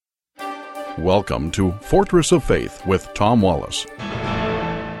Welcome to Fortress of Faith with Tom Wallace,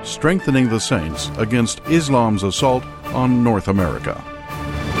 strengthening the saints against Islam's assault on North America.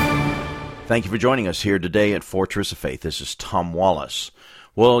 Thank you for joining us here today at Fortress of Faith. This is Tom Wallace.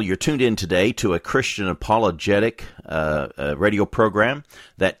 Well, you're tuned in today to a Christian apologetic radio program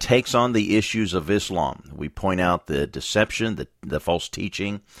that takes on the issues of Islam. We point out the deception, the false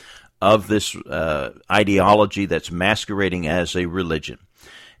teaching of this ideology that's masquerading as a religion.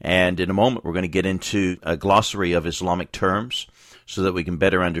 And in a moment, we're going to get into a glossary of Islamic terms so that we can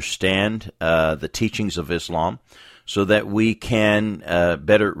better understand the teachings of Islam, so that we can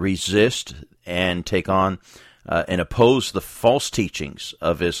better resist and take on and oppose the false teachings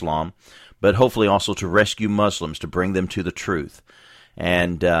of Islam, but hopefully also to rescue Muslims, to bring them to the truth.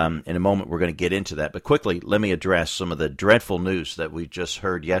 And in a moment, we're going to get into that. But quickly, let me address some of the dreadful news that we just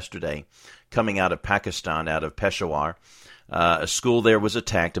heard yesterday coming out of Pakistan, out of Peshawar. A school there was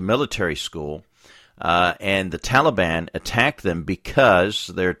attacked, a military school, and the Taliban attacked them because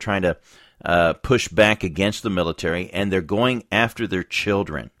they're trying to push back against the military, and they're going after their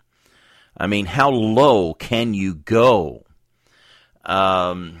children. I mean, how low can you go?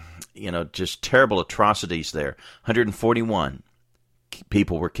 Just terrible atrocities there. 141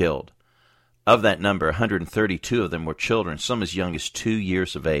 people were killed. Of that number, 132 of them were children, some as young as 2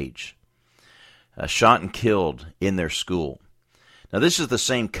 years of age. Shot and killed in their school. Now, this is the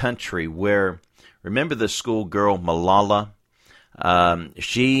same country where, remember the schoolgirl Malala?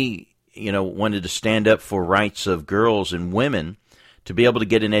 She, wanted to stand up for rights of girls and women to be able to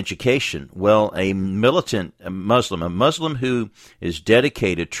get an education. Well, a militant Muslim, a Muslim who is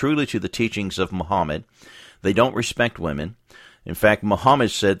dedicated truly to the teachings of Muhammad, they don't respect women. In fact, Muhammad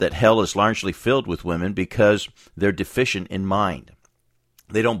said that hell is largely filled with women because they're deficient in mind.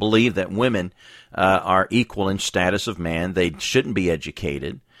 They don't believe that women are equal in status of man. They shouldn't be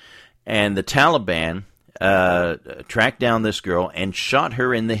educated. And the Taliban tracked down this girl and shot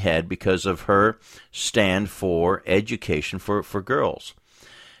her in the head because of her stand for education for girls.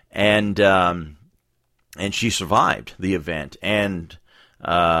 And she survived the event. And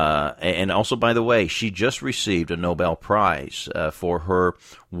also, by the way, she just received a Nobel Prize for her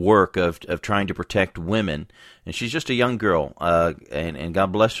work of trying to protect women. And she's just a young girl, and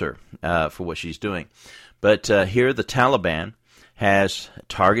God bless her for what she's doing. But here the Taliban has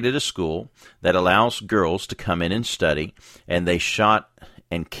targeted a school that allows girls to come in and study, and they shot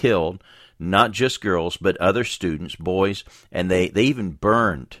and killed not just girls, but other students, boys, and they even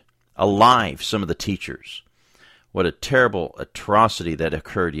burned alive some of the teachers. What a terrible atrocity that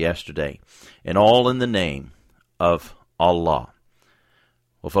occurred yesterday, and all in the name of Allah.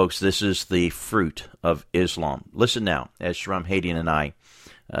 Well, folks, this is the fruit of Islam. Listen now, as Shram Hadian and I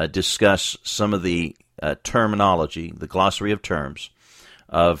discuss some of the terminology, the glossary of terms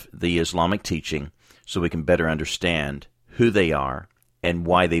of the Islamic teaching, so we can better understand who they are and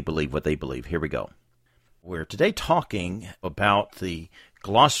why they believe what they believe. Here we go. We're today talking about the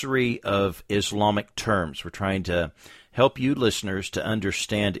glossary of Islamic terms. We're trying to help you listeners to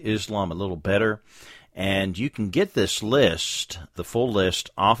understand Islam a little better. And you can get this list, the full list,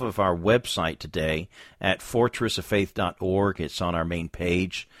 off of our website today at fortressoffaith.org. It's on our main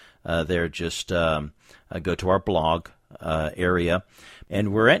page. There, just go to our blog area.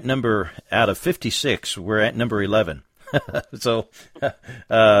 And we're at out of 56, we're at number 11. So we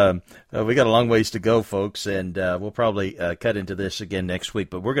got a long ways to go, folks, and we'll probably cut into this again next week.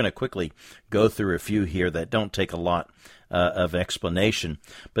 But we're going to quickly go through a few here that don't take a lot of explanation.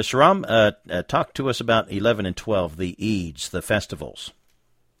 But Sharam, talk to us about 11 and 12, the Eids, the festivals.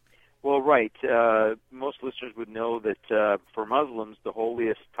 Well, right. Most listeners would know that for Muslims, the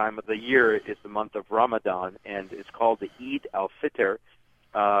holiest time of the year is the month of Ramadan, and it's called the Eid al-Fitr,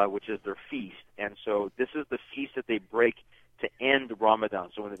 which is their feast. And so this is the feast that they break to end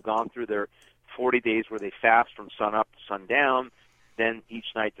Ramadan. So when they've gone through their 40 days where they fast from sun up to sundown, then each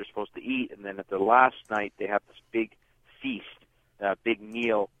night they're supposed to eat, and then at the last night they have this big feast, big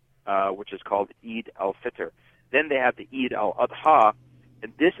meal, which is called Eid al-Fitr. Then they have the Eid al-Adha,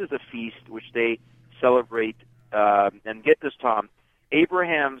 and this is a feast which they celebrate, and get this, Tom,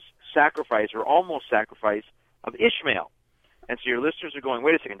 Abraham's sacrifice, or almost sacrifice, of Ishmael. And so your listeners are going,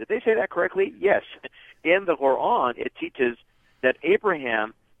 wait a second, did they say that correctly? Yes. In the Quran, it teaches that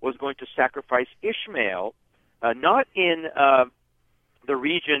Abraham was going to sacrifice Ishmael, not in the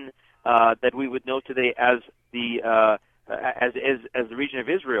region that we would know today as the region of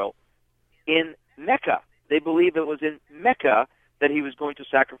Israel, in Mecca. They believe it was in Mecca that he was going to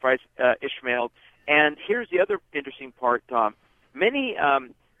sacrifice Ishmael. And here's the other interesting part, Tom. Many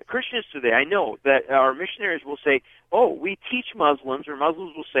Christians today, I know that our missionaries will say, oh, we teach Muslims, or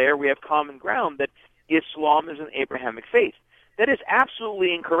Muslims will say, or we have common ground, that Islam is an Abrahamic faith. That is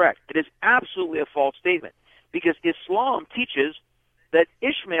absolutely incorrect. It is absolutely a false statement, because Islam teaches that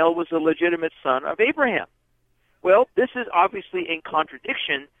Ishmael was a legitimate son of Abraham. Well, this is obviously in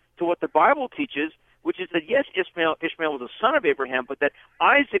contradiction to what the Bible teaches, which is that, yes, Ishmael was a son of Abraham, but that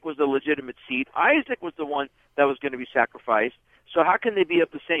Isaac was the legitimate seed. Isaac was the one that was going to be sacrificed. So how can they be of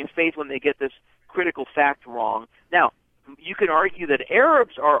the same faith when they get this critical fact wrong? Now, you can argue that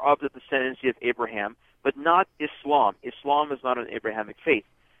Arabs are of the descendancy of Abraham, but not Islam. Islam is not an Abrahamic faith.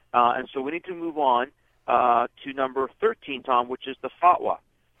 And so we need to move on to number 13, Tom, which is the fatwa.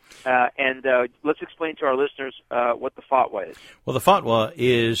 And let's explain to our listeners what the fatwa is. Well, the fatwa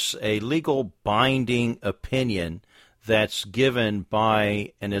is a legal binding opinion that's given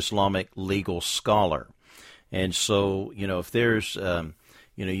by an Islamic legal scholar. And so, if there's,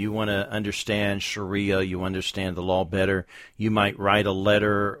 you want to understand Sharia, you understand the law better, you might write a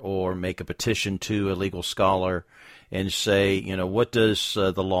letter or make a petition to a legal scholar and say, what does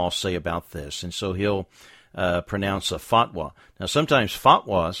the law say about this? And so he'll pronounce a fatwa. Now, sometimes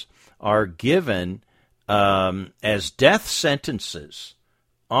fatwas are given as death sentences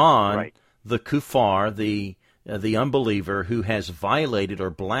on the kuffar, the unbeliever who has violated or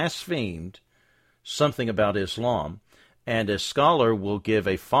blasphemed something about Islam, and a scholar will give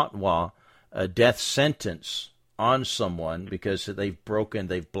a fatwa, a death sentence on someone because they've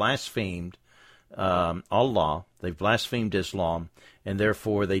blasphemed Allah, they've blasphemed Islam, and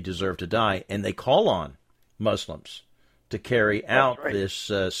therefore they deserve to die, and they call on Muslims to carry out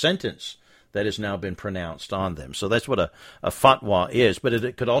this sentence that has now been pronounced on them. So that's what a fatwa is, but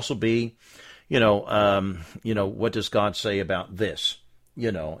it could also be, what does God say about this?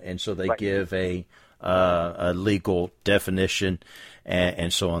 And so they give a legal definition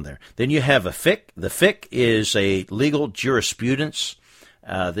and so on there. Then you have a fiqh. The fiqh is a legal jurisprudence.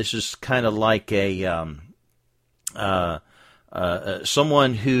 This is kind of like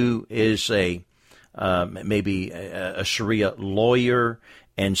someone who is maybe a Sharia lawyer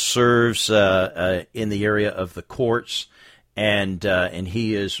and serves in the area of the courts, and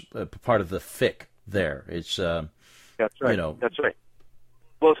he is part of the fiqh there. It's that's right. That's right.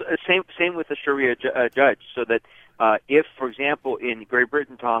 Well, same with the Sharia judge. So that if, for example, in Great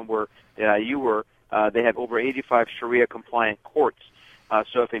Britain, Tom, where you were, they have over 85 Sharia compliant courts.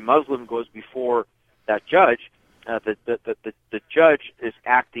 So if a Muslim goes before that judge, the judge is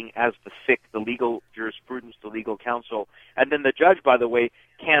acting as the fiqh, the legal jurisprudence, the legal counsel, and then the judge, by the way,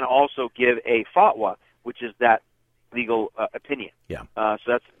 can also give a fatwa, which is that legal opinion. Yeah. So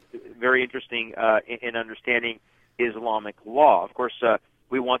that's very interesting in understanding Islamic law. Of course,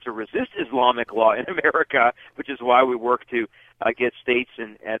 we want to resist Islamic law in America, which is why we work to get states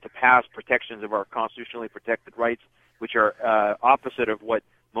and to pass protections of our constitutionally protected rights, which are opposite of what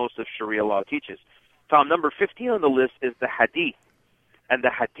most of Sharia law teaches. Tom, number 15 on the list is the hadith. And the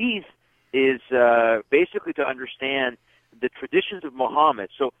hadith is basically to understand the traditions of Muhammad.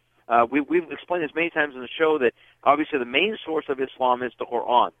 So we've explained this many times in the show that obviously the main source of Islam is the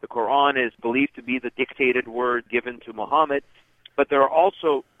Quran. The Quran is believed to be the dictated word given to Muhammad, but there are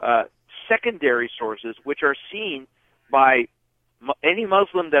also secondary sources which are seen by any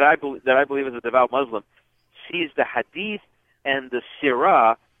Muslim that I believe is a devout Muslim, sees the hadith and the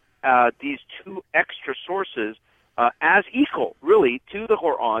sirah, these two extra sources, as equal, really, to the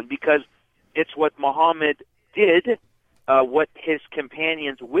Quran, because it's what Muhammad did, what his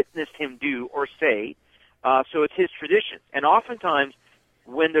companions witnessed him do or say, so it's his traditions. And oftentimes,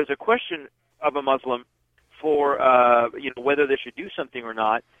 when there's a question of a Muslim for whether they should do something or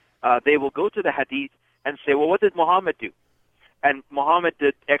not, they will go to the hadith and say, well, what did Muhammad do? And Muhammad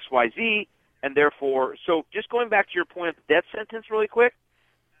did X, Y, Z, and therefore, so just going back to your point of the death sentence really quick,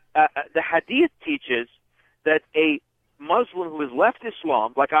 the hadith teaches that a Muslim who has left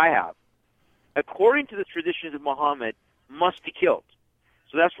Islam, like I have, according to the traditions of Muhammad, must be killed.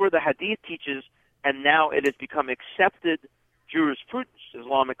 So that's where the hadith teaches, and now it has become accepted jurisprudence,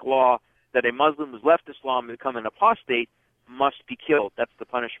 Islamic law, that a Muslim who's left Islam and become an apostate must be killed. That's the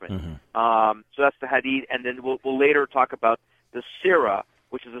punishment. Mm-hmm. So that's the hadith, and then we'll later talk about the sirah,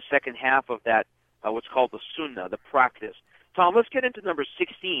 which is the second half of that, what's called the sunnah, the practice. Tom, let's get into number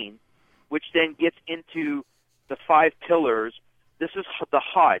 16, which then gets into the 5 pillars. This is the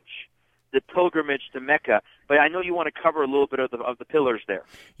Hajj, the pilgrimage to Mecca. But I know you want to cover a little bit of the pillars there.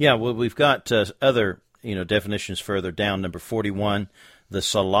 Yeah, well, we've got other definitions further down. Number 41, the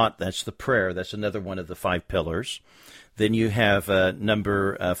Salat, that's the prayer. That's another one of the 5 pillars. Then you have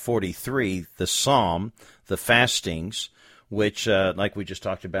number 43, the Psalm, the fastings, which, like we just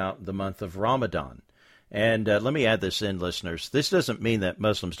talked about, the month of Ramadan. And let me add this in, listeners. This doesn't mean that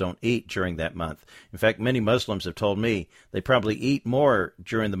Muslims don't eat during that month. In fact, many Muslims have told me they probably eat more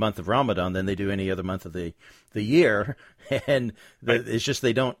during the month of Ramadan than they do any other month of the year. And it's just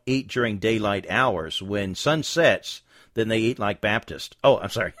they don't eat during daylight hours. When sun sets, then they eat like Baptists. Oh, I'm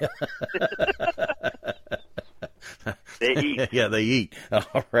sorry. They eat. Yeah, they eat.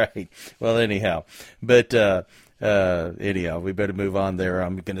 All right. Well, anyhow. But anyhow, we better move on there.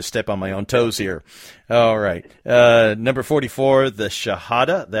 I'm going to step on my own toes here. All right. Number 44, the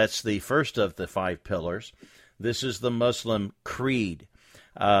Shahada. That's the first of the 5 pillars. This is the Muslim creed.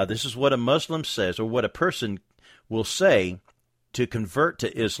 This is what a Muslim says, or what a person will say to convert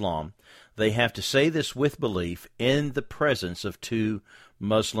to Islam. They have to say this with belief in the presence of 2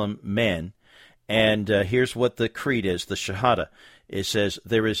 Muslim men. And here's what the creed is, the Shahada. It says,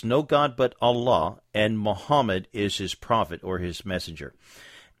 there is no God but Allah, and Muhammad is his prophet or his messenger.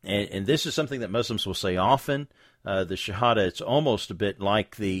 And this is something that Muslims will say often. The Shahada, it's almost a bit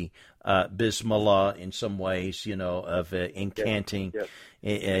like the Bismillah in some ways, of incanting,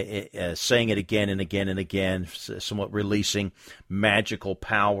 saying it again and again and again, somewhat releasing magical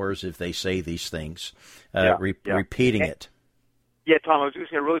powers if they say these things, repeating it. Yeah, Tom, I was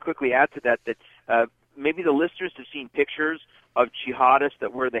just going to really quickly add to that maybe the listeners have seen pictures of jihadists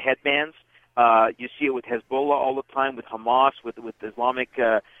that wear the headbands. You see it with Hezbollah all the time, with Hamas, with Islamic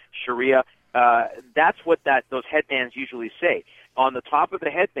Sharia. That's what those headbands usually say. On the top of the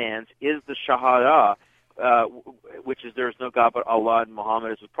headbands is the Shahada, which is there is no God but Allah and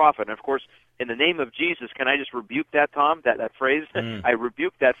Muhammad is his prophet. And, of course, in the name of Jesus, can I just rebuke that, Tom, that phrase? I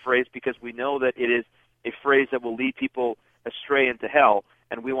rebuke that phrase because we know that it is a phrase that will lead people astray into hell,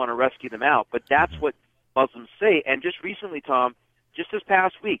 and we want to rescue them out. But that's what Muslims say. And just recently, Tom, just this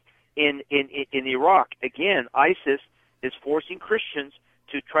past week, in Iraq, again, ISIS is forcing Christians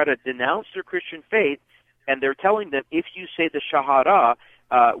to try to denounce their Christian faith, and they're telling them, if you say the Shahada,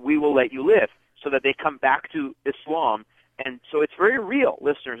 we will let you live, so that they come back to Islam. And so it's very real,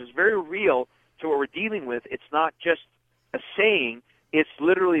 listeners. It's very real to what we're dealing with. It's not just a saying. It's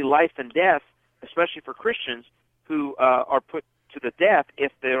literally life and death, especially for Christians who are put to the death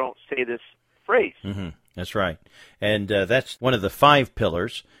if they don't say this phrase. Mm-hmm. That's right. And that's one of the 5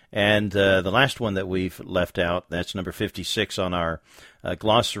 pillars. And the last one that we've left out, that's number 56 on our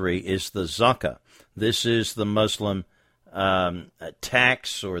glossary, is the zakah. This is the Muslim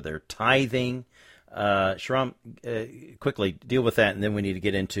tax or their tithing. Shram, quickly deal with that, and then we need to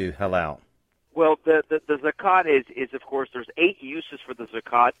get into halal. Well, the zakat is, of course, there's 8 uses for the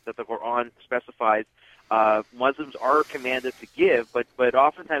zakat that the Quran specifies. Muslims are commanded to give, but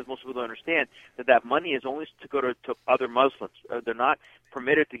oftentimes most people don't understand that money is only to go to other Muslims. They're not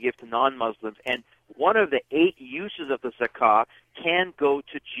permitted to give to non-Muslims. And one of the 8 uses of the zakah can go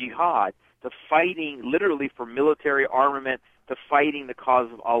to jihad, to fighting literally for military armament, to fighting the cause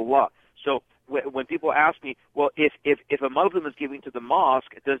of Allah. So when people ask me, well, if a Muslim is giving to the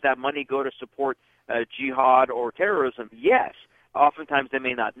mosque, does that money go to support jihad or terrorism? Yes. Oftentimes they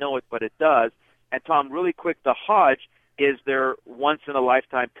may not know it, but it does. And Tom, really quick, the Hajj is their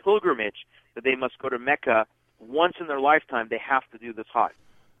once-in-a-lifetime pilgrimage that they must go to Mecca. Once in their lifetime, they have to do this Hajj.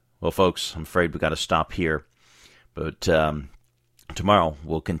 Well, folks, I'm afraid we've got to stop here. But tomorrow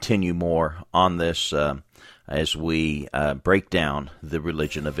we'll continue more on this as we break down the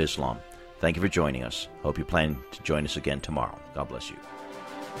religion of Islam. Thank you for joining us. Hope you plan to join us again tomorrow. God bless you.